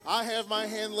I have my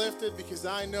hand lifted because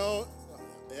I know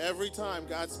every time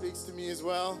God speaks to me as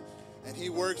well, and he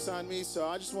works on me. So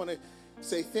I just want to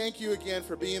say thank you again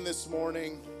for being this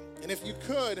morning. And if you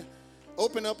could,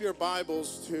 open up your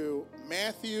Bibles to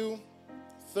Matthew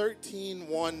 13,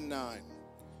 1, 9.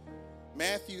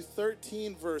 Matthew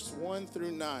 13, verse 1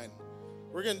 through 9.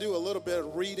 We're going to do a little bit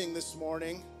of reading this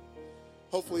morning.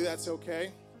 Hopefully that's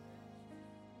okay.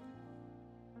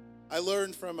 I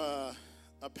learned from a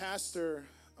pastor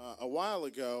a while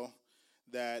ago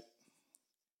that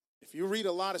if you read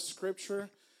a lot of scripture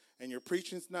and your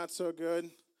preaching's not so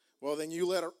good, well, then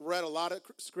you read a lot of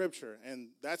scripture, and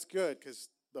that's good because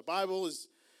the Bible is,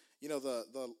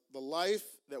 the life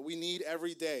that we need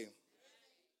every day.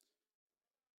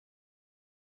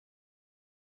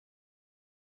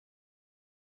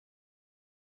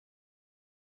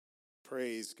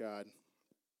 Praise God.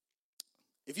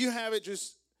 If you have it,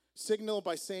 just signal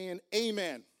by saying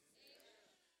amen.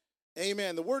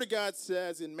 Amen. The Word of God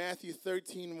says in Matthew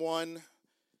 13:1,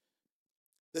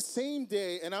 the same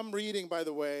day, and I'm reading, by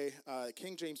the way,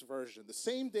 King James Version. The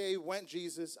same day went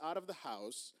Jesus out of the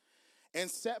house and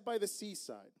sat by the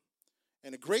seaside.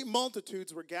 And a great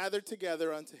multitudes were gathered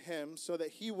together unto him, so that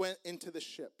he went into the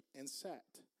ship and sat.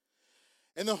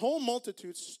 And the whole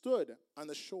multitude stood on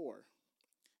the shore.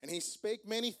 And he spake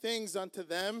many things unto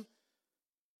them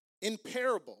in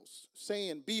parables,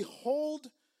 saying, Behold,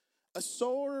 a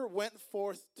sower went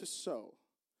forth to sow.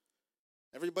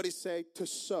 Everybody say, to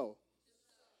sow.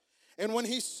 And when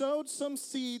he sowed, some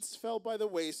seeds fell by the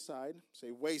wayside.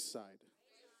 Say, wayside.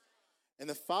 And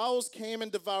the fowls came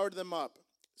and devoured them up.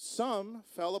 Some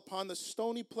fell upon the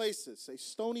stony places. Say,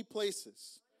 stony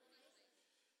places.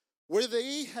 Where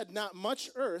they had not much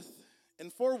earth,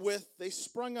 and forthwith they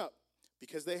sprung up,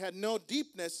 because they had no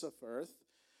deepness of earth.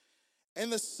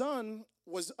 And the sun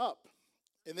was up,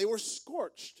 and they were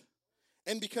scorched.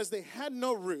 And because they had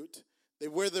no root, they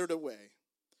withered away.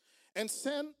 And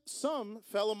some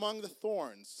fell among the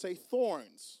thorns. Say,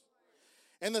 thorns.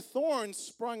 And the thorns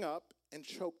sprung up and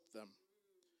choked them.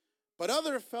 But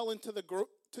other fell into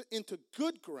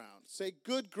good ground. Say,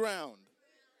 good ground.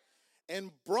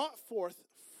 And brought forth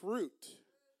fruit.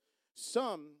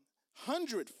 Some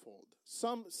 100-fold,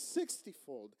 some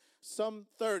 60-fold, some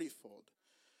 30-fold.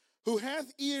 Who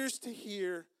hath ears to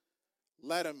hear,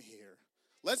 let him hear.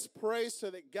 Let's pray so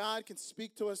that God can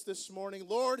speak to us this morning.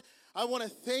 Lord, I want to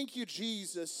thank you,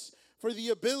 Jesus, for the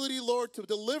ability, Lord, to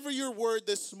deliver your word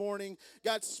this morning.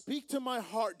 God, speak to my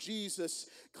heart, Jesus.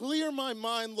 Clear my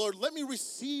mind, Lord. Let me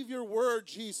receive your word,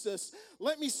 Jesus.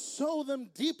 Let me sow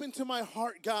them deep into my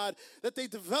heart, God, that they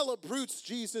develop roots,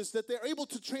 Jesus, that they're able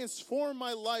to transform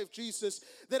my life, Jesus,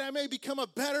 that I may become a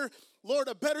better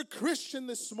Christian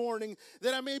this morning,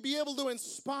 that I may be able to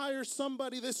inspire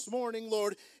somebody this morning,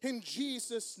 Lord. In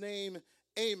Jesus' name,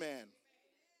 amen.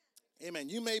 Amen.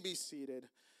 You may be seated.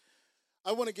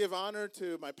 I want to give honor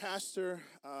to my pastor,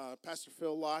 Pastor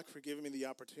Phil Locke, for giving me the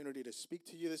opportunity to speak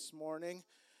to you this morning.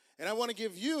 And I want to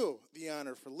give you the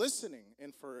honor for listening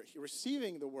and for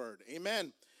receiving the word.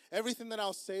 Amen. Everything that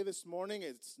I'll say this morning,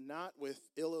 it's not with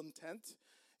ill intent.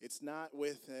 It's not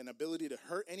with an ability to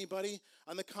hurt anybody.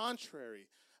 On the contrary,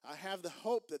 I have the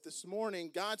hope that this morning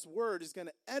God's word is going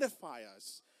to edify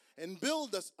us and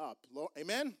build us up. Lord,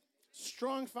 amen?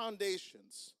 Strong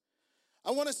foundations.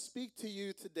 I want to speak to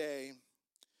you today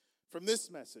from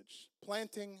this message,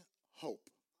 planting hope.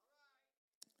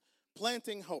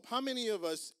 Planting hope. How many of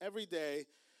us every day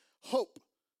hope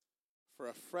for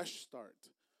a fresh start?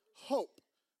 Hope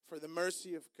for the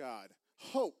mercy of God.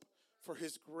 Hope for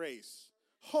his grace.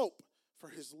 Hope for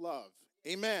his love.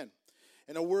 Amen.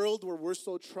 In a world where we're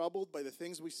so troubled by the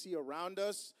things we see around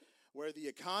us, where the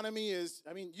economy is,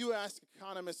 you ask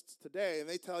economists today and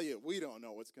they tell you, we don't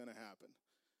know what's going to happen.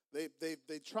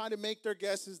 They try to make their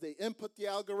guesses. They input the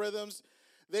algorithms.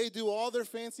 They do all their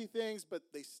fancy things, but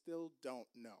they still don't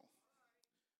know.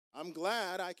 I'm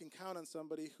glad I can count on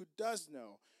somebody who does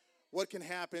know what can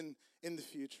happen in the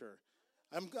future.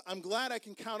 I'm glad I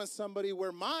can count on somebody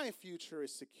where my future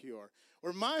is secure,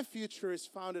 where my future is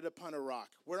founded upon a rock,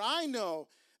 where I know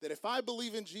that if I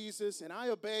believe in Jesus and I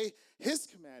obey his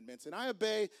commandments and I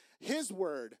obey his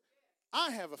word,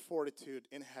 I have a fortitude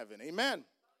in heaven. Amen.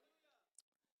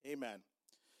 Amen.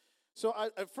 So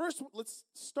first, let's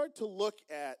start to look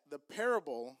at the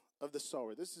parable of the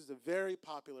sower. This is a very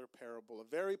popular parable, a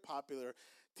very popular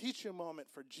teaching moment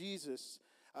for Jesus,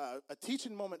 a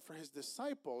teaching moment for his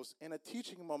disciples, and a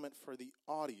teaching moment for the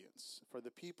audience, for the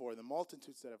people or the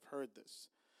multitudes that have heard this.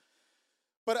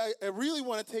 But I really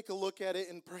want to take a look at it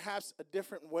in perhaps a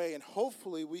different way, and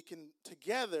hopefully we can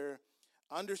together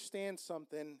understand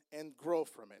something and grow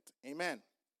from it. Amen.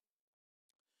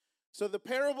 So the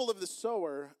parable of the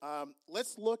sower,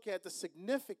 let's look at the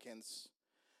significance,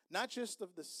 not just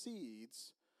of the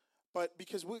seeds, but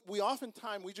because we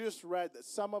oftentimes, we just read that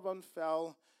some of them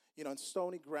fell, on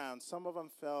stony ground, some of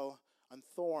them fell on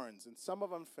thorns, and some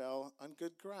of them fell on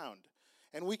good ground.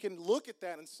 And we can look at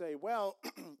that and say, well,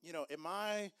 am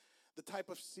I the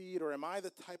type of seed, or am I the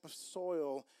type of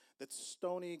soil that's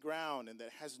stony ground and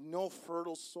that has no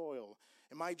fertile soil?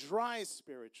 Am I dry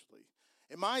spiritually?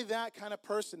 Am I that kind of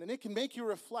person? And it can make you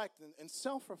reflect and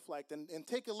self-reflect and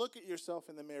take a look at yourself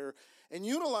in the mirror and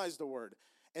utilize the word.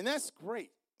 And that's great.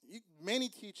 Many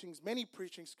teachings, many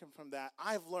preachings come from that.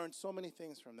 I've learned so many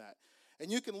things from that. And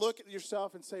you can look at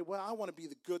yourself and say, well, I want to be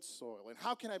the good soil. And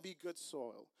how can I be good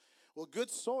soil? Well, good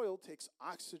soil takes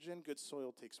oxygen. Good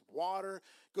soil takes water.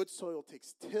 Good soil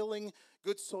takes tilling.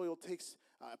 Good soil takes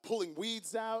pulling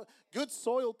weeds out. Good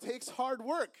soil takes hard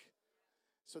work.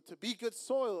 So to be good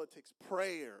soil, it takes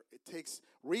prayer. It takes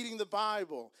reading the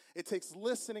Bible. It takes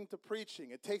listening to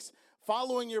preaching. It takes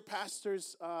following your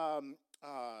pastor's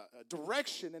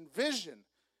direction and vision.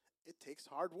 It takes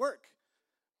hard work,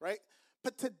 right?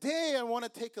 But today I want to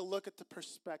take a look at the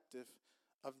perspective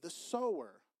of the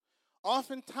sower.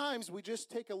 Oftentimes we just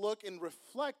take a look and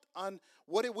reflect on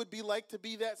what it would be like to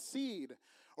be that seed,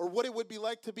 or what it would be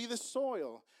like to be the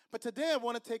soil. But today I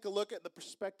want to take a look at the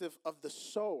perspective of the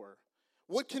sower.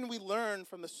 What can we learn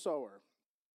from the sower?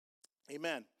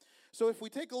 Amen. So if we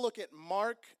take a look at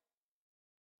Mark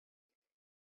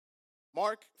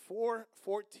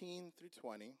 4:14 through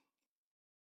 20,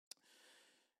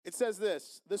 it says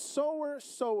this: the sower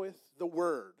soweth the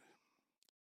word,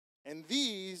 and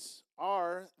these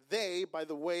are they by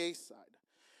the wayside,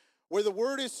 where the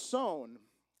word is sown.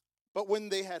 But when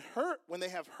they have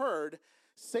heard,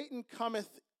 Satan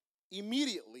cometh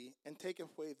immediately and taketh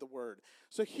away the word.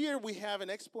 So here we have an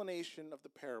explanation of the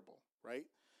parable, right?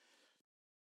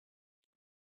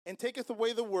 And taketh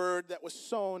away the word that was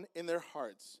sown in their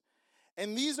hearts.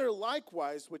 And these are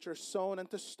likewise which are sown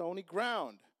unto stony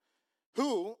ground,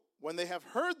 who, when they have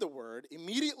heard the word,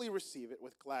 immediately receive it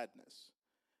with gladness,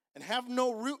 and have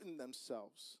no root in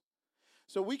themselves.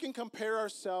 So we can compare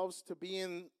ourselves to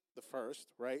being the first,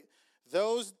 right?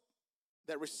 Those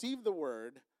that receive the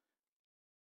word,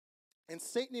 and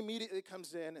Satan immediately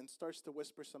comes in and starts to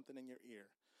whisper something in your ear.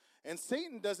 And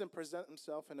Satan doesn't present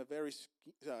himself in a very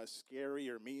scary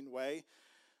or mean way.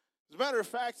 As a matter of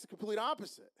fact, it's the complete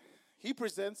opposite. He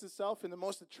presents himself in the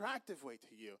most attractive way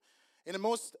to you, in the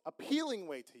most appealing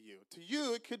way to you. To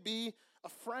you, it could be a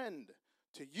friend.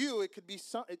 To you, it could be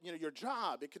your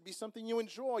job. It could be something you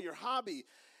enjoy, your hobby.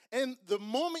 And the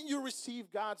moment you receive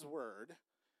God's word,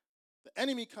 the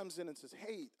enemy comes in and says,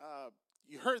 hey,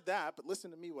 you heard that, but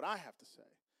listen to me, what I have to say.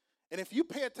 And if you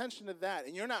pay attention to that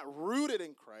and you're not rooted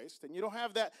in Christ and you don't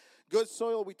have that good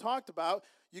soil we talked about,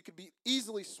 you could be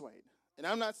easily swayed. And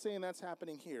I'm not saying that's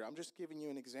happening here. I'm just giving you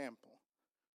an example.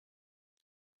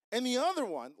 And the other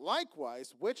one,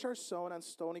 likewise, which are sown on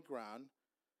stony ground,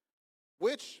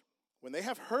 which, when they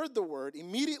have heard the word,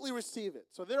 immediately receive it.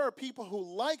 So there are people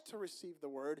who like to receive the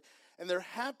word, and they're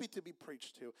happy to be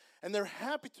preached to, and they're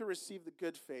happy to receive the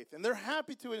good faith, and they're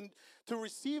happy to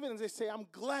receive it, and they say, I'm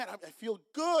glad, I feel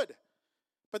good.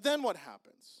 But then what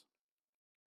happens?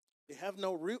 They have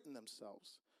no root in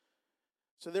themselves.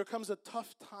 So there comes a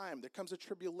tough time, there comes a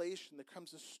tribulation, there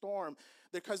comes a storm,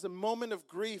 there comes a moment of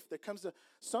grief, there comes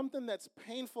something that's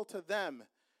painful to them,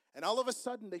 and all of a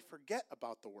sudden they forget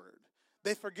about the word.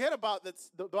 They forget about that.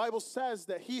 The Bible says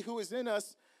that he who is in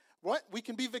us, we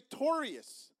can be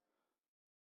victorious.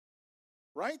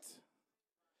 Right?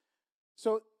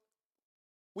 So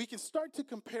we can start to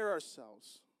compare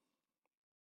ourselves.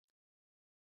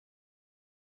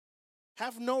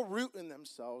 Have no root in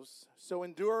themselves, so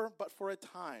endure but for a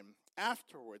time.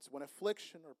 Afterwards, when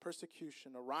affliction or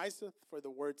persecution ariseth for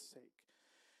the word's sake,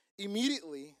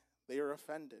 immediately they are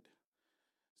offended.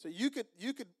 So you could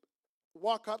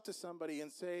walk up to somebody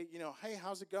and say, hey,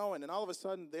 how's it going? And all of a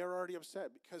sudden, they're already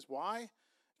upset. Because why?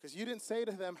 Because you didn't say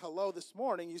to them hello this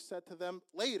morning, you said to them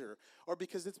later. Or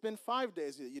because it's been 5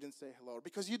 days that you didn't say hello. Or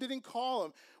because you didn't call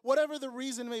them. Whatever the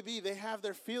reason may be, they have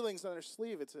their feelings on their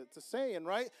sleeve. It's a saying,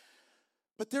 right?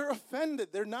 But they're offended.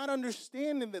 They're not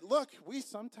understanding that, look, we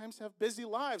sometimes have busy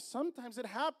lives. Sometimes it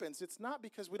happens. It's not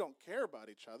because we don't care about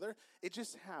each other. It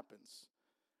just happens.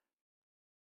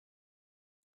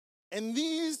 And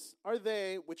these are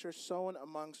they which are sown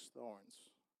amongst thorns,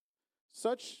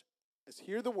 such as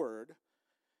hear the word,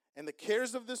 and the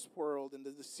cares of this world, and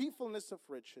the deceitfulness of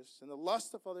riches, and the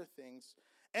lust of other things,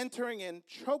 entering in,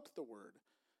 choke the word,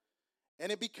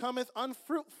 and it becometh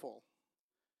unfruitful.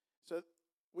 So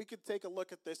we could take a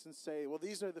look at this and say, well,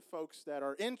 these are the folks that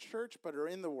are in church but are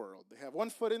in the world. They have one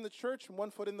foot in the church and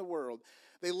one foot in the world.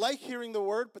 They like hearing the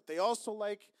word, but they also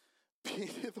like being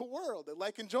in the world. They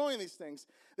like enjoying these things.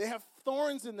 They have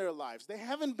thorns in their lives. They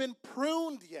haven't been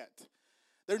pruned yet.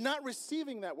 They're not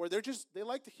receiving that word. They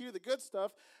like to hear the good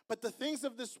stuff, but the things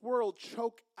of this world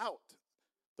choke out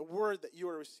the word that you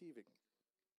are receiving.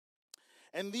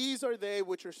 And these are they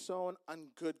which are sown on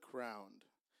good ground.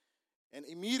 And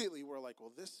immediately we're like,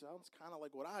 well, this sounds kind of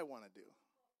like what I want to do.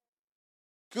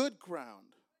 Good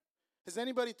ground. Has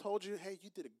anybody told you, hey, you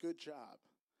did a good job?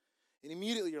 And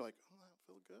immediately you're like, oh, I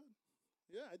feel good.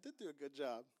 Yeah, I did do a good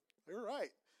job. You're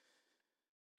right.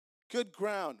 Good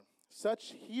ground.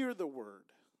 Such hear the word.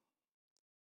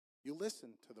 You listen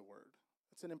to the word.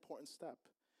 That's an important step.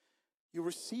 You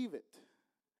receive it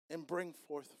and bring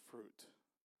forth fruit.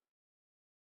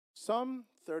 Some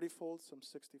 30-fold, some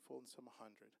 60-fold, and some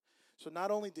 100. So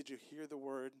not only did you hear the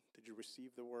word, did you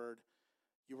receive the word,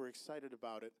 you were excited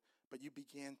about it, but you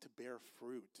began to bear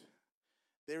fruit.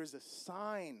 There is a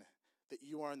sign that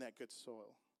you are in that good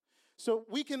soil. So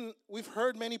we've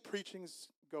heard many preachings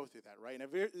go through that, right?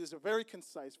 And there's a very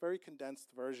concise, very condensed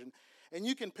version, and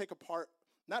you can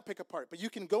but you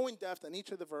can go in depth on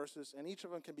each of the verses, and each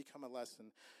of them can become a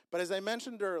lesson. But as I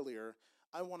mentioned earlier,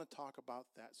 I want to talk about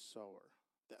that sower,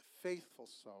 that faithful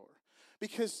sower.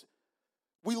 Because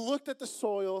we looked at the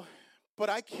soil, but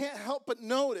I can't help but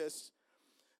notice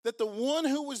that the one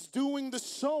who was doing the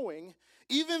sowing,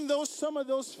 even though some of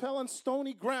those fell on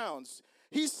stony grounds,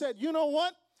 he said, you know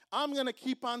what? I'm going to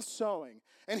keep on sowing.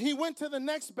 And he went to the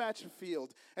next batch of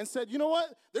field and said, you know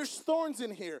what? There's thorns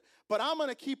in here, but I'm going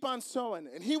to keep on sowing.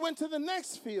 And he went to the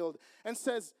next field and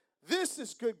says, this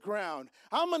is good ground.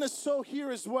 I'm going to sow here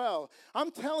as well.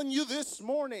 I'm telling you this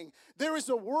morning, there is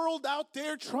a world out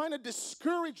there trying to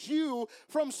discourage you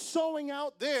from sowing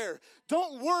out there.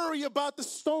 Don't worry about the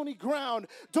stony ground.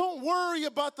 Don't worry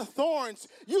about the thorns.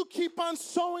 You keep on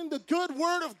sowing the good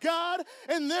word of God,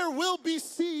 and there will be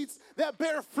seeds that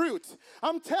bear fruit.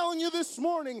 I'm telling you this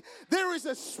morning, there is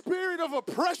a spirit of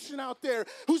oppression out there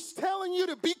who's telling you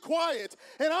to be quiet.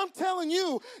 And I'm telling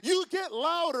you, you get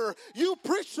louder. You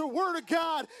preach the word of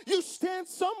God. You stand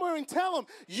somewhere and tell them,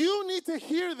 you need to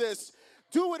hear this.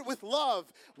 Do it with love.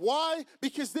 Why?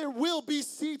 Because there will be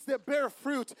seeds that bear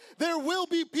fruit. There will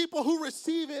be people who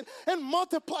receive it and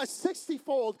multiply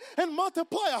 60-fold and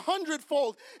multiply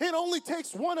 100-fold. It only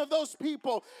takes one of those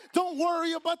people. Don't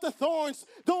worry about the thorns.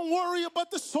 Don't worry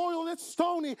about the soil that's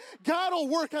stony. God will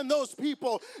work on those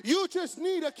people. You just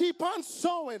need to keep on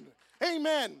sowing.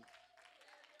 Amen.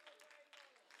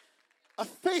 A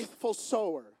faithful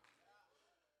sower.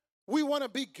 We want to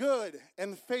be good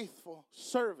and faithful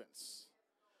servants.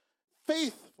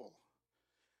 Faithful.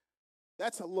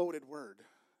 That's a loaded word.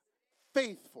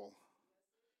 Faithful.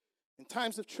 In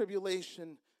times of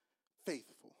tribulation,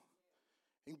 faithful.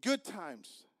 In good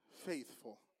times,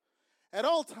 faithful. At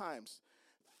all times,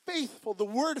 faithful. The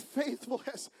word faithful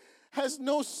has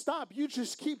no stop. You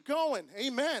just keep going.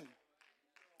 Amen.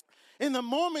 In the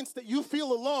moments that you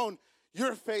feel alone,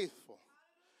 you're faithful.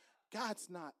 God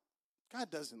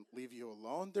doesn't leave you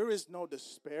alone. There is no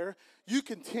despair. You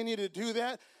continue to do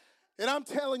that. And I'm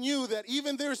telling you that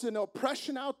even there's an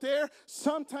oppression out there,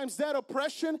 sometimes that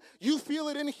oppression, you feel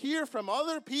it in here from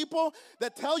other people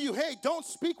that tell you, hey, don't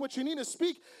speak what you need to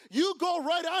speak. You go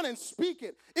right on and speak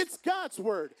it. It's God's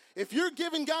word. If you're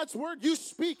giving God's word, you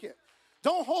speak it.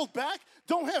 Don't hold back.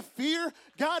 Don't have fear.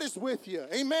 God is with you.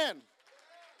 Amen.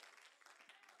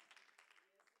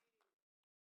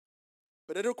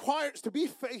 But it requires, to be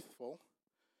faithful,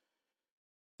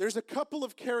 there's a couple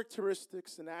of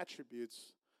characteristics and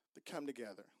attributes that come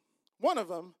together. One of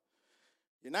them,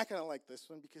 you're not going to like this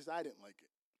one because I didn't like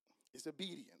it, is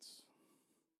obedience.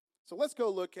 So let's go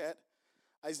look at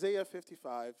Isaiah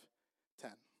 55:10.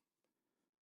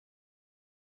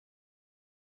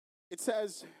 It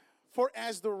says, for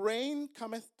as the rain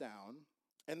cometh down,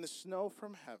 and the snow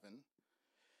from heaven,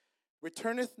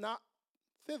 returneth not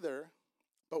thither,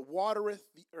 but watereth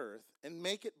the earth, and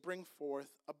make it bring forth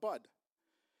a bud,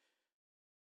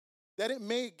 that it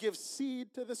may give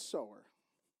seed to the sower.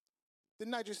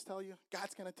 Didn't I just tell you?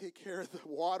 God's going to take care of the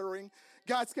watering.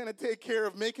 God's going to take care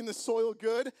of making the soil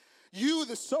good. You,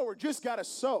 the sower, just got to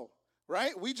sow,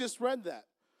 right? We just read that.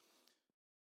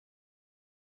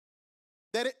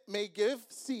 That it may give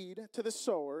seed to the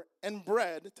sower and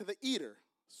bread to the eater.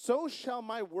 So shall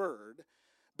my word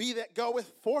be that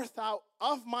goeth forth out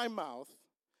of my mouth.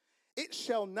 It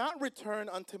shall not return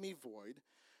unto me void,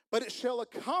 but it shall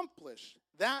accomplish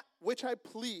that which I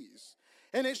please,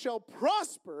 and it shall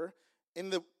prosper in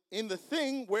the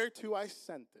thing whereto I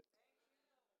sent it.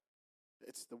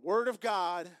 It's the word of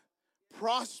God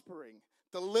prospering,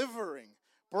 delivering,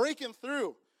 breaking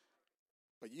through.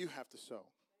 But you have to sow.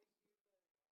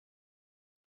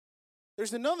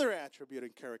 There's another attribute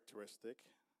and characteristic,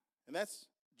 and that's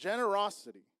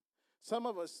generosity. Some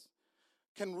of us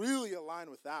can really align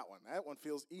with that one. That one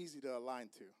feels easy to align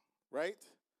to, right?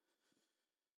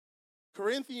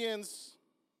 2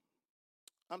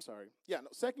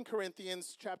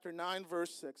 Corinthians chapter 9,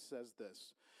 verse 6 says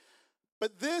this.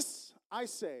 But this I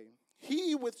say,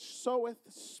 he which soweth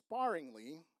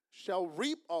sparingly shall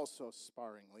reap also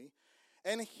sparingly,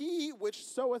 and he which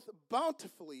soweth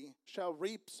bountifully shall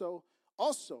reap so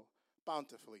also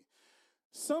bountifully.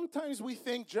 Sometimes we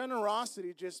think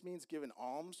generosity just means giving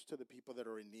alms to the people that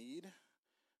are in need,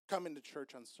 coming to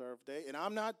church on serve day, and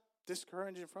I'm not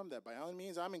discouraging from that. By all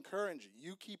means, I'm encouraging.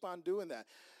 You keep on doing that.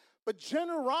 But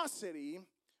generosity,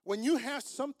 when you have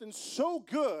something so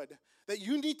good that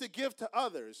you need to give to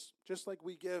others, just like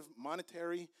we give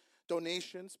monetary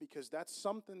donations because that's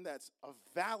something that's of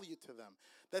value to them.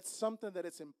 That's something that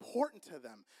it's important to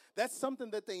them. That's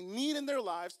something that they need in their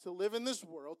lives to live in this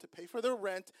world, to pay for their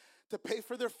rent, to pay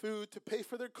for their food, to pay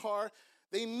for their car.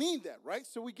 They need that, right?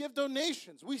 So we give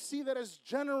donations. We see that as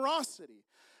generosity.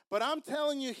 But I'm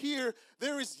telling you here,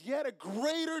 there is yet a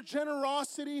greater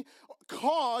generosity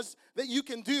cause that you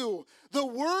can do. The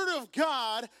Word of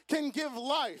God can give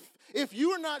life. If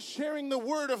you are not sharing the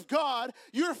Word of God,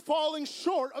 you're falling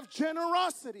short of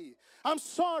generosity. I'm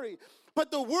sorry. But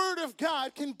the Word of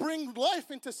God can bring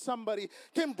life into somebody,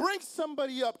 can bring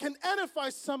somebody up, can edify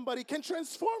somebody, can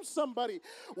transform somebody.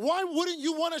 Why wouldn't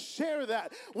you want to share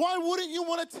that? Why wouldn't you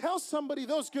want to tell somebody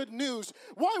those good news?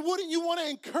 Why wouldn't you want to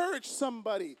encourage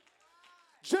somebody?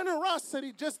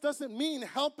 Generosity just doesn't mean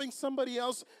helping somebody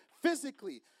else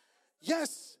physically.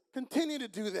 Yes, continue to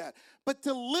do that. But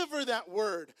deliver that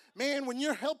word. Man, when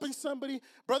you're helping somebody,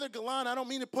 Brother Galan, I don't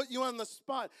mean to put you on the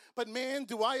spot, but man,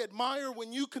 do I admire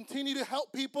when you continue to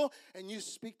help people and you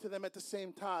speak to them at the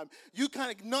same time. You kind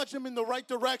of nudge them in the right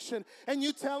direction and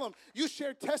you tell them, you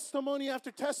share testimony after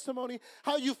testimony,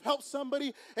 how you've helped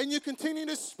somebody and you continue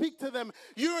to speak to them.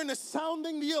 You're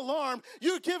sounding the alarm.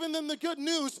 You're giving them the good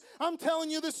news. I'm telling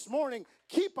you this morning,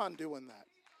 keep on doing that.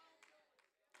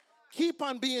 Keep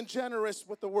on being generous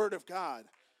with the Word of God.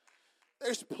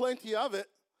 There's plenty of it.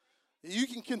 You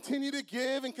can continue to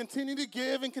give and continue to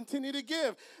give and continue to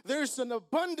give. There's an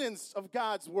abundance of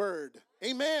God's Word.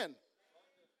 Amen.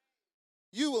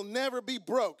 You will never be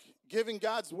broke giving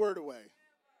God's Word away.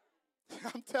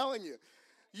 I'm telling you.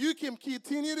 You can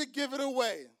continue to give it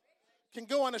away. Can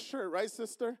go on a shirt, right,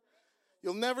 sister?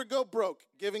 You'll never go broke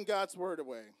giving God's Word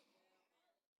away.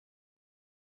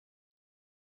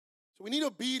 So we need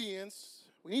obedience.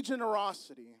 We need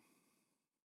generosity.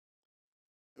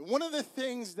 And one of the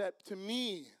things that, to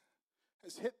me,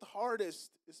 has hit the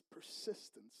hardest is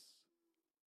persistence.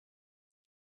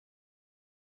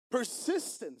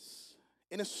 Persistence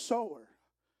in a sower.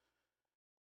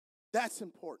 That's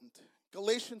important.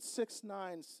 Galatians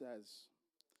 6:9 says,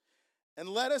 and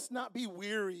let us not be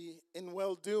weary in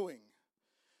well-doing,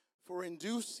 for in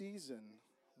due season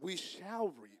we shall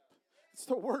reap. It's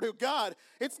the Word of God.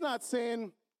 It's not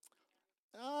saying,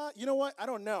 you know what, I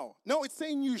don't know. No, it's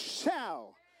saying you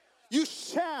shall. You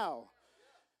shall.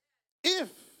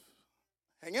 If,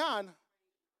 hang on,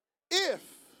 if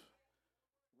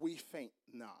we faint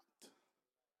not.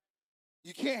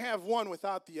 You can't have one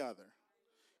without the other.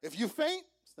 If you faint,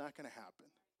 it's not going to happen.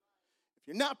 If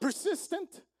you're not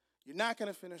persistent, you're not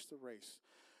going to finish the race.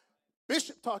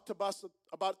 Bishop talked to us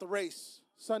about the race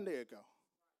Sunday ago.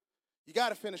 You got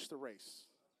to finish the race.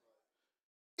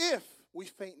 If we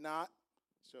faint not,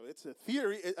 so it's a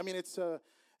theory. I mean, it's a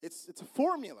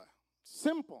formula.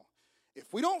 Simple.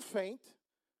 If we don't faint,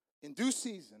 in due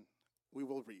season, we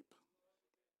will reap.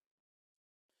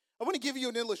 I want to give you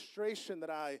an illustration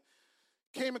that I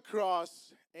came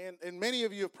across, and many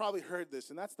of you have probably heard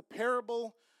this, and that's the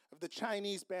parable of the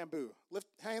Chinese bamboo. Lift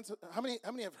hands. How many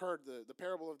have heard the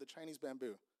parable of the Chinese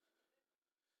bamboo?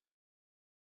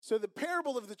 So the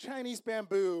parable of the Chinese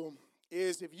bamboo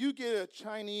is if you get a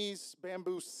Chinese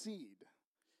bamboo seed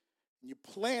and you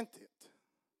plant it.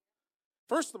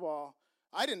 First of all,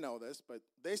 I didn't know this, but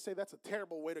they say that's a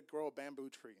terrible way to grow a bamboo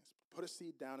tree. Put a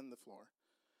seed down in the floor.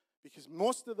 Because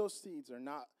most of those seeds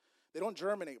they don't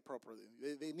germinate properly.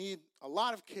 They need a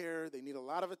lot of care. They need a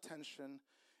lot of attention.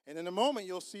 And in a moment,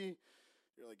 you'll see,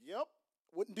 you're like, yep,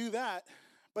 wouldn't do that.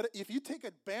 But if you take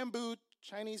a bamboo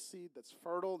Chinese seed that's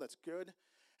fertile, that's good,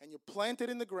 and you plant it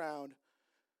in the ground,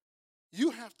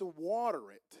 you have to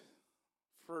water it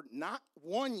for not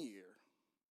 1 year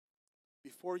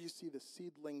before you see the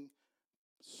seedling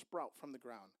sprout from the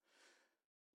ground.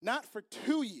 not for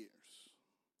 2 years.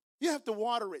 You have to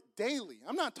water it daily.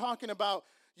 I'm not talking about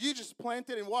you just plant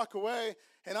it and walk away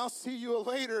and I'll see you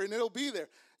later and it'll be there.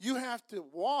 You have to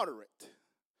water it.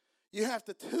 You have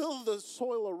to till the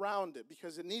soil around it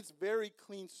because it needs very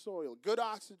clean soil, good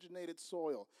oxygenated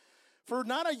soil. For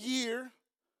not a year,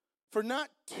 for not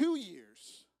 2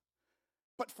 years,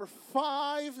 but for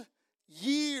 5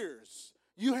 years,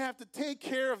 you have to take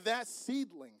care of that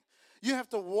seedling. You have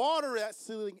to water that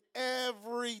seedling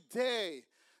every day,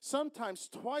 sometimes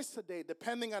twice a day,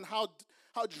 depending on how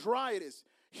dry it is.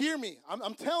 Hear me,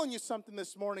 I'm telling you something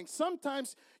this morning.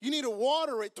 Sometimes you need to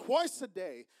water it twice a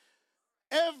day,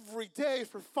 every day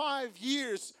for 5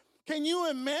 years. Can you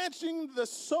imagine the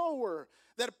sower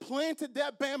that planted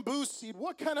that bamboo seed?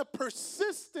 What kind of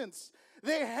persistence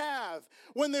they have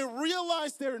when they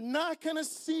realize they're not going to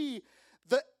see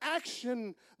the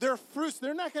action, their fruits.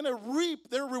 They're not going to reap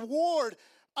their reward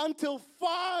until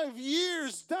 5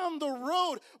 years down the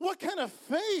road. What kind of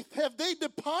faith have they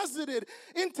deposited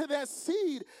into that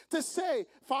seed to say,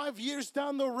 5 years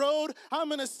down the road, I'm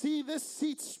going to see this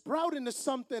seed sprout into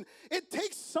something? It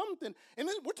takes something. And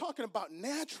then we're talking about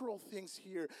natural things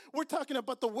here. We're talking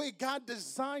about the way God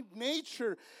designed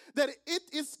nature, that it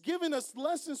is giving us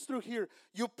lessons through here.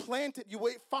 You plant it, you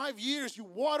wait 5 years, you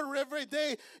water every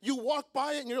day, you walk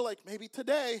by it, and you're like, maybe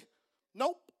today.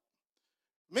 Nope.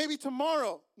 Maybe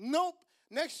tomorrow. Nope.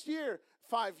 Next year,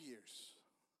 5 years.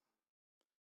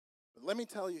 But let me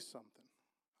tell you something.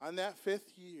 On that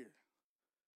 5th year,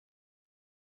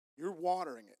 you're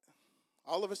watering it.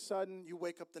 All of a sudden, you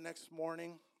wake up the next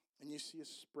morning and you see a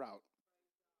sprout,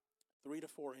 3 to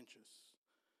 4 inches.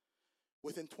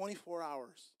 Within 24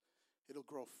 hours, it'll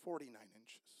grow 49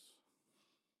 inches.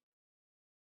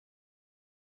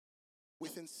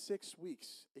 Within 6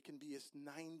 weeks, it can be as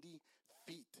 90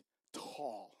 feet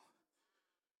tall.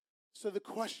 So the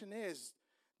question is,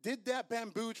 did that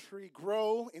bamboo tree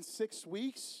grow in 6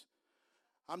 weeks?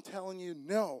 I'm telling you,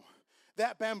 no.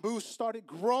 That bamboo started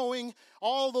growing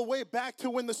all the way back to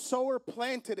when the sower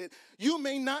planted it. You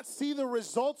may not see the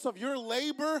results of your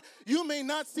labor. You may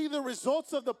not see the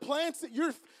results of the plants that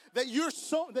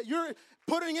you're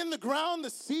putting in the ground, the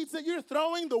seeds that you're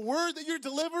throwing, the word that you're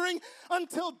delivering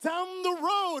until down the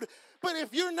road. But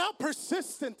if you're not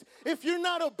persistent, if you're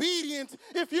not obedient,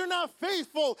 if you're not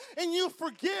faithful, and you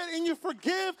forget and you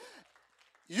forgive,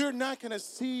 you're not going to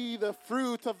see the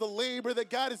fruit of the labor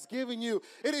that God is giving you.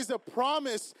 It is a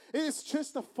promise. It is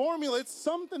just a formula. It's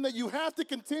something that you have to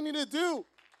continue to do.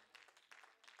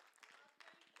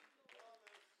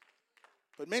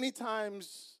 But many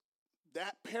times,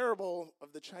 that parable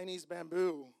of the Chinese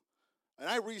bamboo, and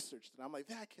I researched it. I'm like,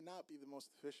 that cannot be the most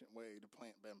efficient way to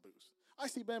plant bamboos. I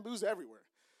see bamboos everywhere.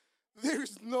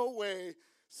 There's no way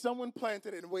someone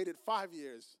planted it and waited 5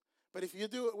 years. But if you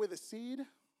do it with a seed,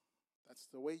 that's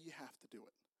the way you have to do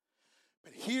it.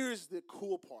 But here's the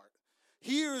cool part.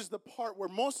 Here's the part where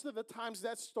most of the times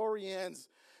that story ends.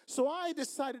 So I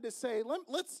decided to say,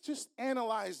 let's just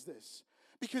analyze this.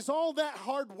 Because all that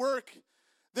hard work,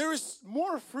 there is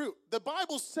more fruit. The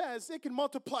Bible says it can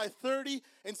multiply 30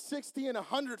 and 60 and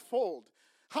 100-fold.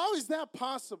 How is that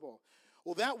possible?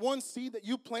 Well, that one seed that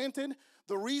you planted,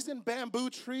 the reason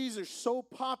bamboo trees are so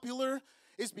popular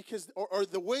is because, or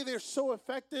the way they're so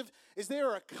effective, is they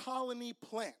are a colony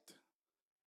plant.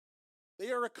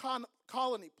 They are a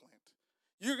colony plant.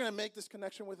 You're going to make this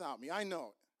connection without me. I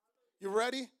know it. You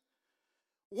ready?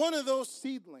 One of those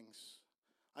seedlings,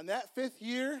 on that 5th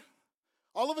year,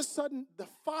 all of a sudden, the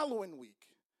following week,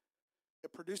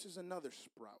 it produces another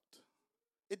sprout.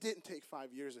 It didn't take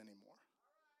 5 years anymore.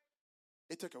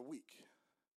 It took a week.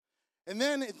 And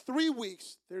then in 3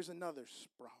 weeks, there's another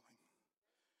sprouting.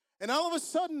 And all of a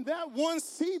sudden, that one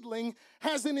seedling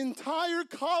has an entire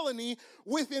colony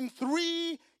within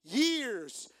 3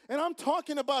 years. And I'm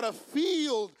talking about a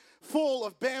field full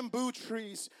of bamboo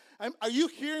trees. Are you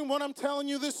hearing what I'm telling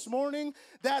you this morning?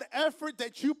 That effort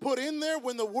that you put in there,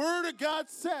 when the Word of God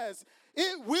says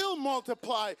it will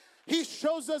multiply. He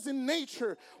shows us in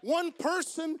nature. One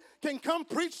person can come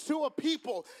preach to a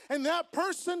people, and that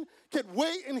person can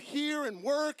wait and hear and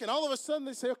work, and all of a sudden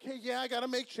they say, okay, yeah, I got to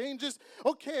make changes.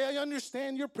 Okay, I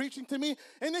understand you're preaching to me.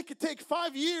 And it could take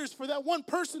 5 years for that one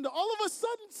person to all of a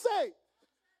sudden say,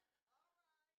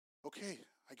 okay,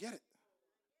 I get it.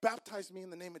 Baptize me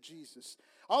in the name of Jesus.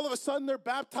 All of a sudden they're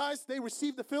baptized. They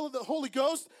receive the fill of the Holy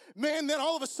Ghost. Man, then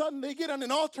all of a sudden they get on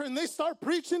an altar and they start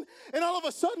preaching. And all of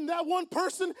a sudden that one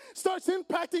person starts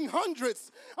impacting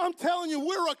hundreds. I'm telling you,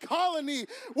 we're a colony.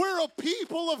 We're a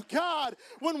people of God.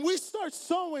 When we start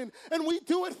sowing and we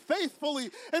do it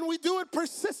faithfully and we do it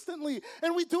persistently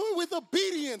and we do it with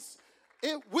obedience,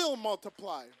 it will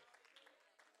multiply.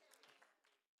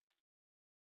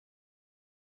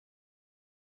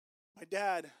 My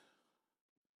dad,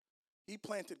 he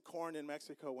planted corn in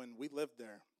Mexico when we lived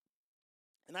there.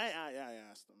 And I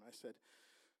asked him, I said,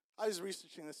 I was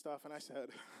researching this stuff, and I said,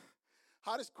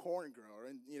 how does corn grow?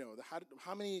 And,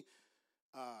 how many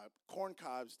corn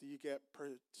cobs do you get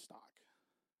per stalk?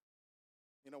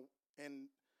 And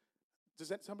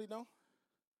does somebody know?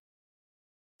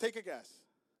 Take a guess.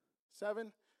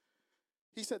 7?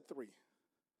 He said 3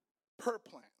 per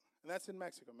plant. And that's in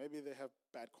Mexico. Maybe they have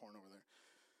bad corn over there.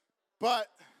 But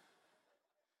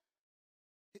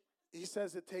he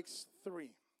says it takes 3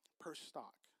 per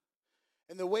stalk.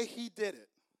 And the way he did it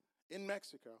in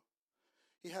Mexico,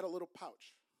 he had a little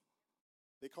pouch.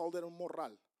 They called it a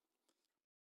morral.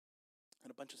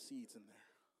 And a bunch of seeds in there.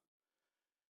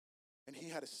 And he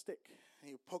had a stick. And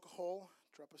he would poke a hole,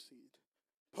 drop a seed.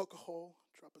 Poke a hole,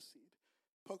 drop a seed.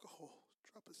 Poke a hole,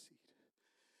 drop a seed.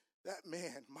 That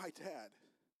man, my dad,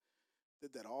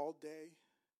 did that all day,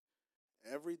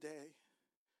 every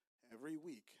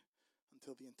week,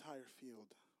 until the entire field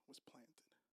was planted.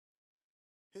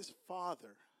 His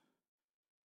father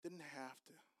didn't have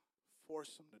to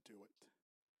force him to do it.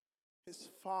 His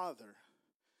father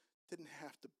didn't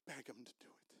have to beg him to do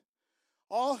it.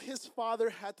 All his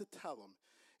father had to tell him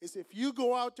is, if you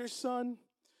go out there, son,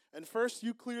 and first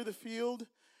you clear the field,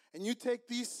 and you take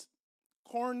these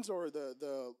corns or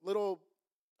the little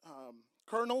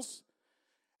kernels,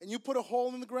 and you put a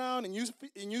hole in the ground, and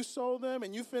you sow them,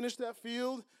 and you finish that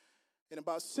field, in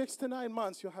about 6 to 9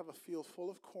 months, you'll have a field full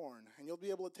of corn, and you'll be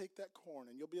able to take that corn,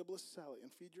 and you'll be able to sell it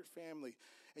and feed your family,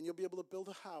 and you'll be able to build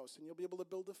a house, and you'll be able to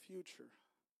build a future.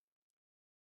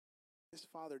 His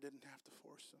father didn't have to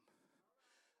force him.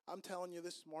 I'm telling you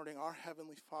this morning, our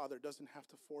Heavenly Father doesn't have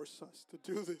to force us to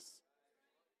do this.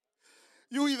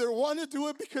 You either want to do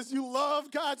it because you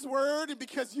love God's word and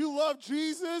because you love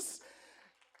Jesus,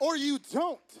 or you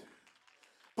don't.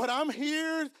 But I'm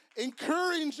here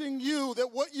encouraging you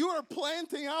that what you are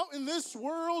planting out in this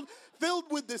world, filled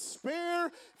with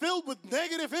despair, filled with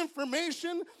negative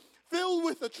information, filled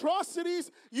with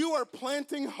atrocities, you are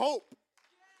planting hope.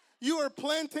 You are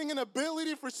planting an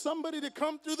ability for somebody to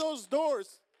come through those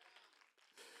doors.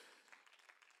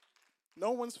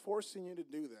 No one's forcing you to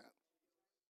do that.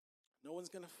 No one's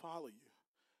going to follow you.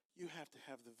 You have to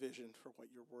have the vision for what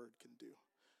your word can do.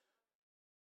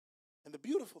 And the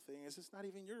beautiful thing is, it's not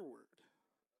even your word.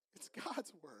 It's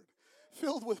God's word,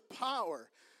 filled with power,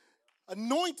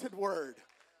 anointed word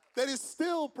that is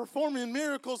still performing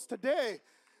miracles today.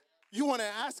 You want to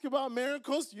ask about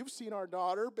miracles? You've seen our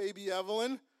daughter, baby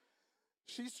Evelyn.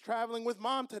 She's traveling with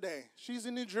mom today. She's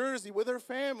in New Jersey with her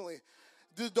family.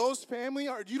 Do those family,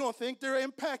 or you don't think they're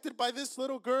impacted by this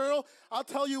little girl? I'll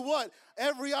tell you what,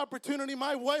 every opportunity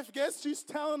my wife gets, she's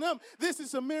telling them, this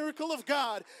is a miracle of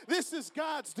God. This is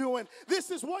God's doing.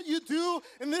 This is what you do,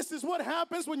 and this is what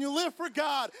happens when you live for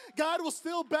God. God will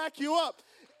still back you up.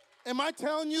 Am I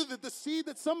telling you that the seed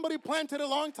that somebody planted a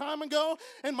long time ago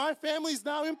and my family's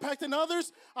now impacting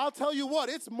others? I'll tell you what,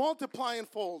 it's multiplying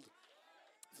fold.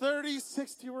 30,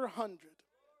 60, or 100.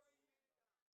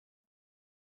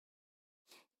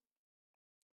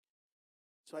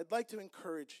 So I'd like to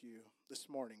encourage you this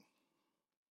morning.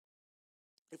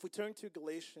 If we turn to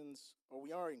Galatians, or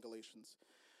we are in Galatians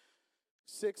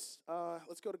 6,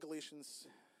 let's go to Galatians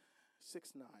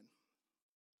 6:9.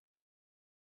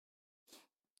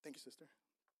 Thank you, sister.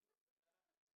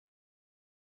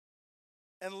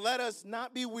 And let us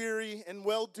not be weary in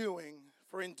well-doing,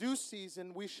 for in due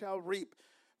season we shall reap.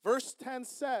 Verse 10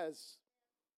 says,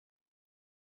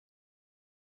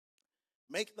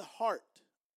 make the heart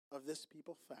of this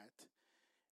people fat,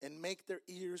 and make their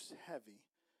ears heavy,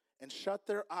 and shut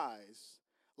their eyes,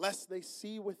 lest they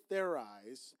see with their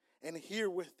eyes, and hear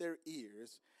with their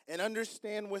ears, and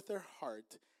understand with their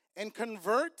heart, and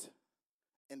convert,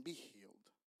 and be healed.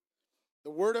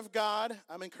 The Word of God,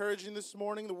 I'm encouraging this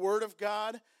morning, the Word of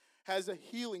God has a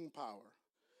healing power.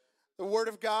 The Word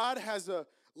of God has a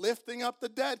lifting up the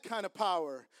dead kind of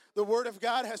power. The Word of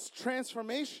God has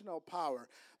transformational power.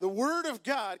 The Word of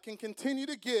God can continue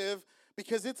to give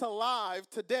because it's alive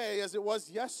today as it was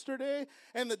yesterday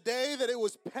and the day that it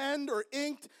was penned or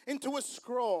inked into a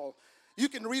scroll. You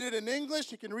can read it in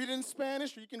English, you can read it in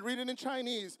Spanish, or you can read it in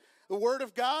Chinese. The Word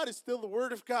of God is still the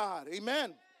Word of God.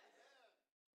 Amen.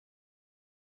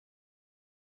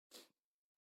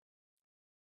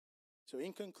 So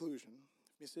in conclusion,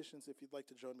 musicians, if you'd like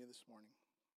to join me this morning.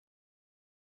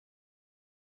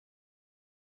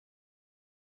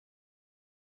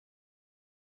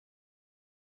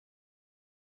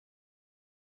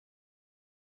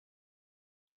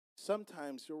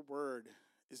 Sometimes your word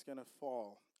is going to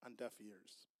fall on deaf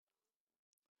ears.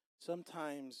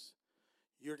 Sometimes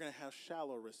you're going to have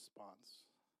shallow response.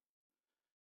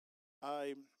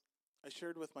 I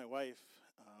shared with my wife,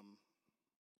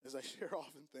 as I share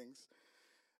often things,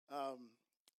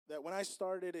 that when I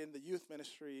started in the youth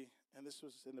ministry, and this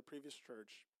was in the previous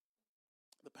church,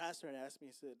 the pastor had asked me,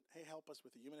 he said, hey, help us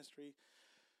with the youth ministry,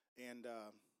 and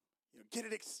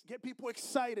get people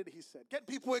excited, he said. Get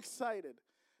people excited.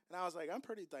 And I was like, I'm a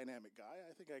pretty dynamic guy.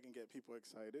 I think I can get people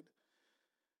excited.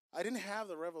 I didn't have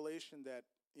the revelation that,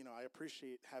 I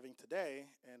appreciate having today,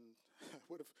 and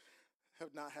would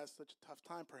have not had such a tough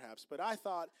time perhaps. But I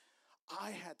thought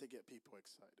I had to get people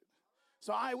excited.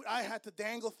 So I had to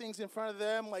dangle things in front of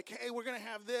them like, hey, we're going to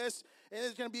have this, and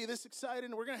it's going to be this exciting,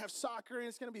 and we're going to have soccer, and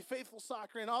it's going to be faithful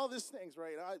soccer, and all these things,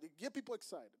 right? Get people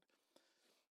excited.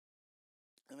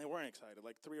 And they weren't excited.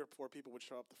 Like 3 or 4 people would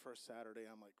show up the first Saturday.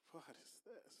 I'm like, what is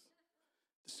this?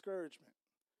 Discouragement.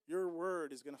 Your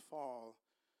word is going to fall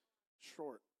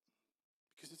short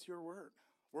because it's your word.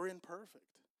 We're imperfect.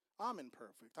 I'm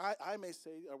imperfect. I may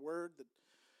say a word that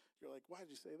you're like, why did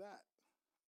you say that?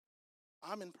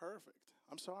 I'm imperfect.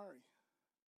 I'm sorry.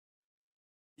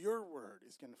 Your word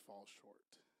is going to fall short.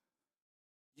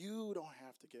 You don't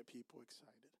have to get people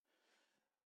excited.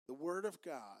 The word of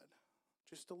God,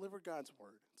 just deliver God's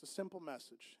word. It's a simple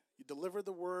message. You deliver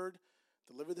the word,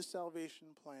 deliver the salvation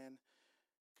plan,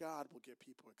 God will get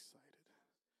people excited.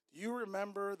 Do you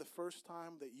remember the first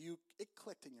time that it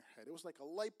clicked in your head? It was like a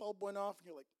light bulb went off and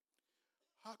you're like,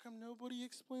 how come nobody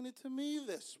explained it to me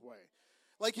this way?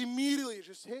 Like immediately it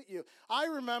just hit you. I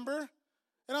remember,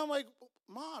 and I'm like,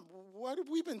 Mom, what have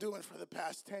we been doing for the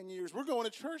past 10 years? We're going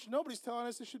to church. Nobody's telling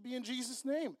us it should be in Jesus'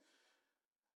 name.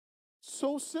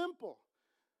 So simple.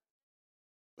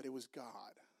 But it was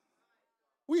God.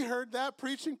 We heard that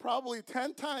preaching probably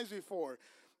 10 times before.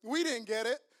 We didn't get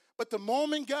it. But the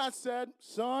moment God said,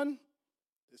 son,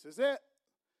 this is it,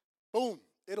 boom,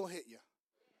 it'll hit you.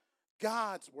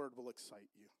 God's word will excite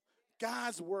you.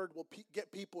 God's word will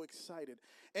get people excited.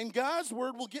 And God's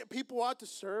word will get people out to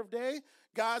serve day.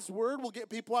 God's word will get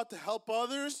people out to help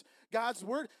others. God's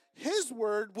word, his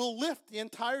word will lift the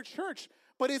entire church.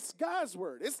 But it's God's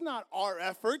word. It's not our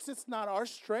efforts. It's not our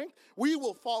strength. We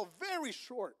will fall very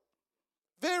short.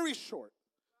 Very short.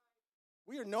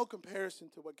 We are no comparison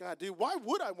to what God did. Why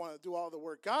would I want to do all the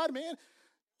work? God, man,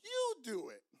 you do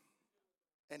it.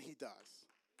 And he does.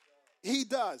 He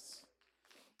does.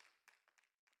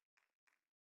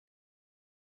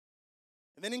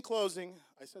 And then in closing,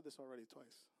 I said this already twice.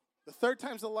 The third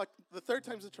time's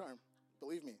the charm.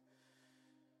 Believe me.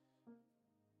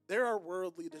 There are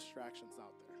worldly distractions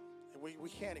out there. And we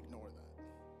can't ignore that.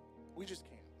 We just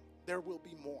can't. There will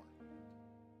be more.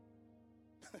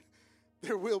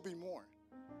 There will be more.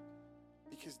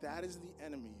 Because that is the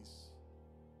enemy's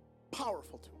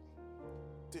powerful tool.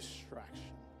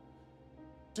 Distraction.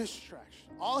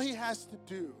 Distraction. All he has to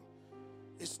do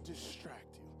is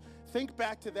distract you. Think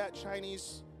back to that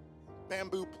Chinese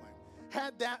bamboo plant.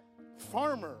 Had that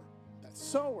farmer, that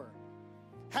sower,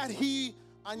 had he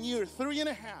on year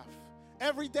 3.5,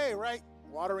 every day, right?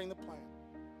 Watering the plant,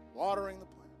 watering the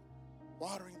plant,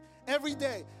 watering every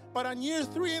day. But on year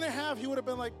 3.5, he would have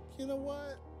been like, you know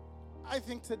what? I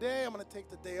think today I'm going to take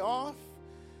the day off.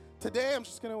 Today I'm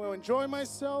just going to enjoy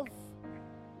myself.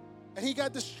 And he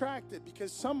got distracted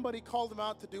because somebody called him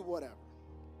out to do whatever.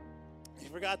 He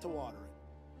forgot to water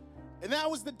it. And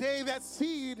that was the day that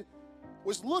seed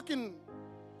was looking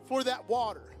for that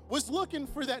water, was looking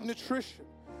for that nutrition.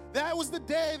 That was the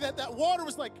day that water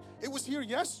was like, it was here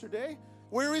yesterday.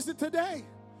 Where is it today?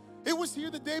 It was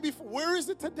here the day before. Where is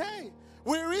it today?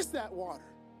 Where is that water?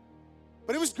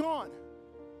 But it was gone.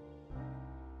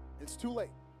 It's too late.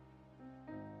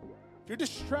 If you're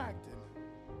distracted,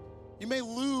 you may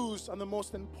lose on the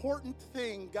most important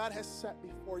thing God has set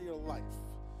before your life.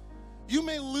 You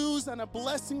may lose on a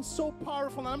blessing so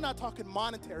powerful, and I'm not talking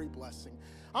monetary blessing.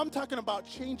 I'm talking about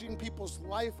changing people's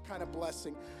life kind of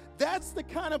blessing. That's the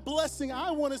kind of blessing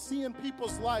I want to see in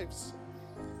people's lives.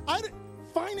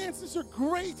 Finances are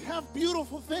great, have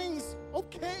beautiful things,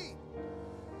 okay.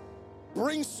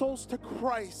 Bring souls to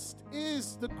Christ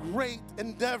is the great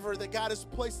endeavor that God has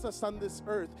placed us on this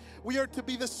earth. We are to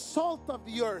be the salt of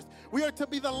the earth. We are to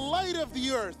be the light of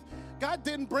the earth. God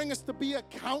didn't bring us to be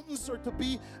accountants or to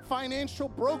be financial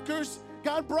brokers.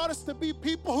 God brought us to be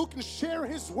people who can share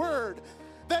his word.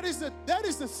 That is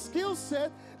a skill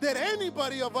set that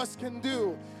anybody of us can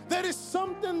do. That is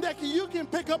something that you can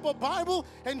pick up a Bible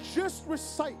and just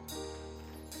recite.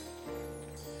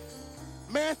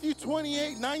 Matthew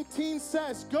 28:19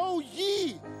 says, go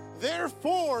ye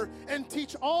therefore and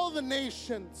teach all the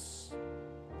nations.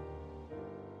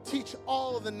 Teach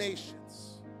all of the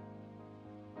nations.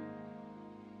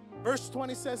 Verse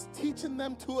 20 says, teaching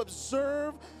them to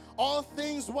observe all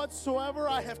things whatsoever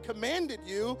I have commanded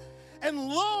you, and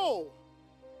lo,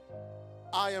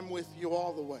 I am with you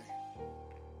all the way.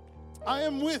 I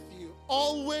am with you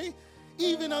always,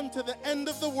 even unto the end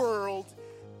of the world.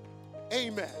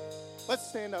 Amen. Let's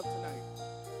stand up tonight,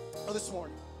 or this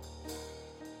morning.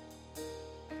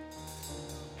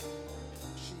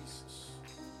 Jesus.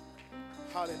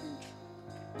 Hallelujah.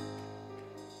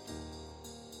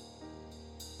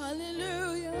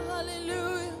 Hallelujah,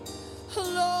 hallelujah.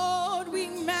 Lord, we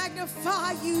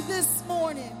magnify you this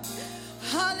morning.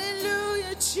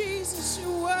 Hallelujah, Jesus,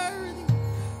 you're worthy.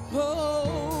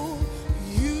 Oh,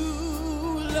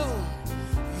 you, Lord,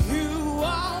 you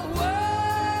are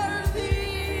worthy.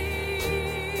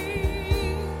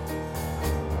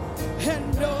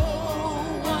 And no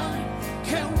one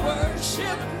can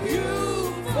worship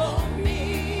you for me.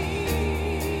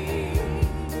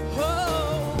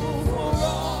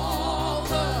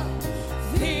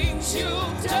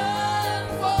 You've done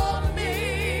for me,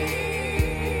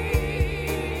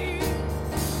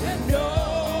 and no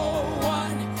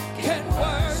one can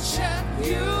worship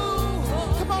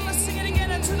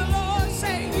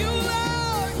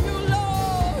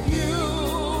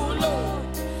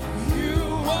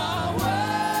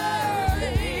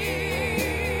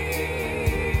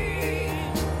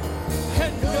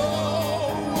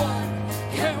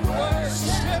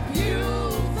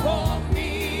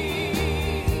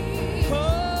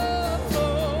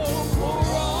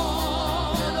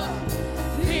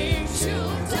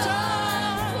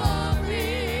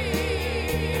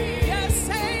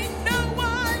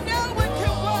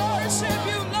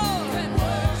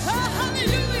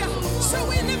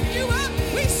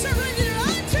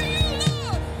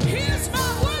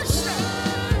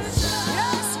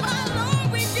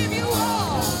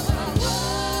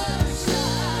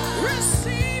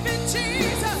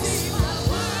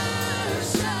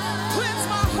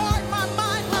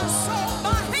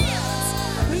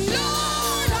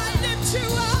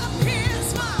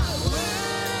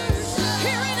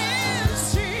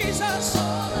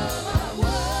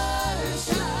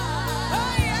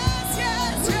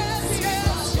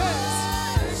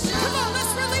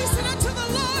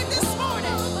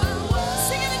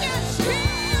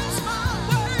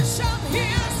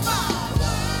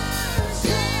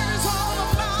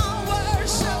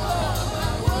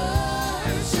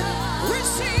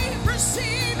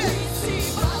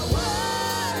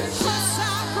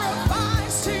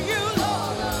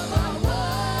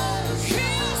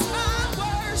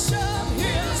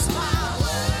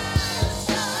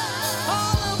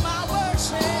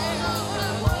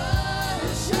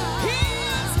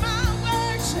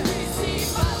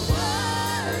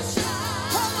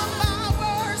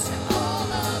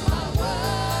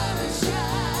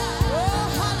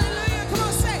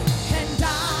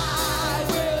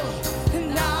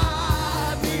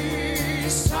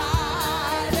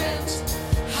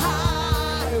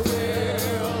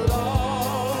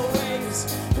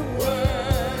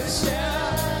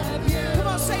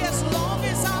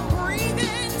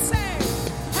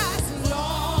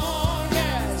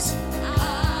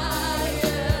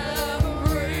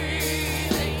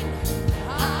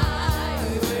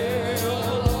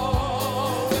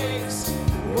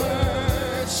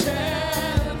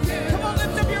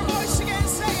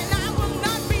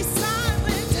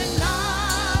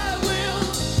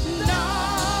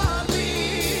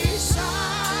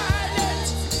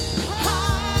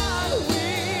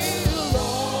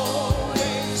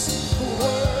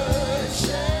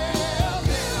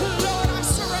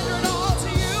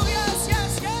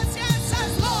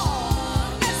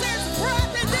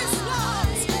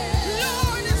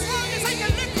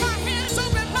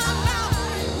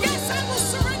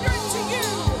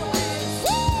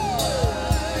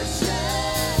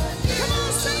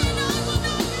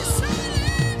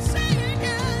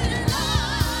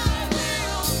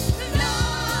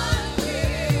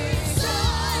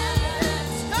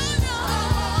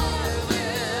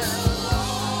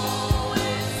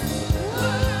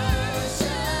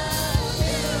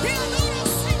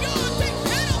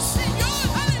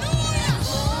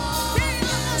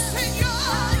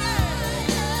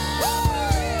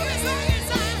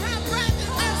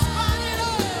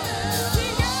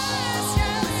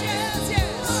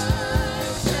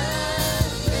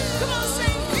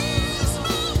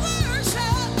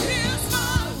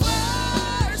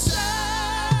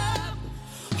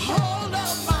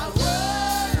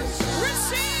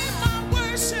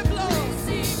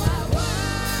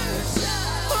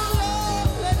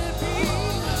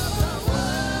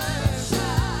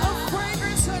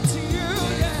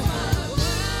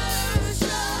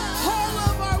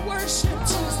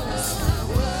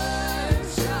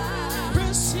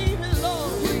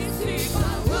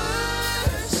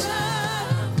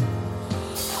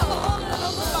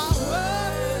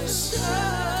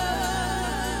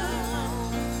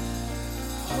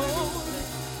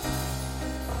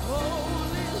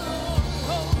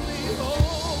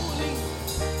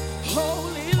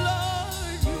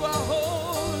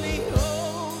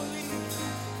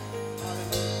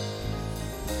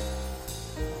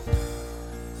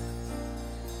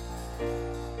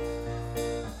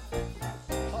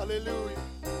Hallelujah.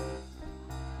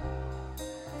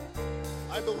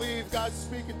 I believe God's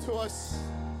speaking to us.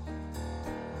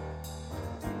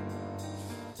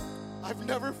 I've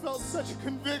never felt such a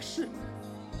conviction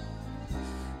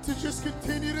to just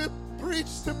continue to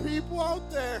preach to people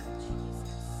out there.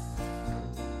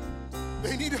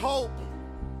 They need hope.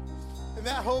 And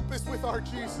that hope is with our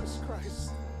Jesus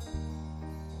Christ.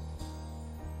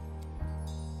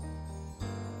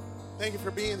 Thank you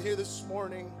for being here this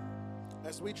morning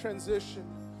as we transition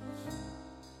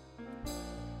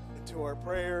into our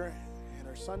prayer and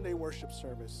our Sunday worship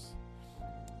service.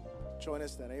 Join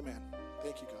us then. Amen.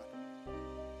 Thank you, God.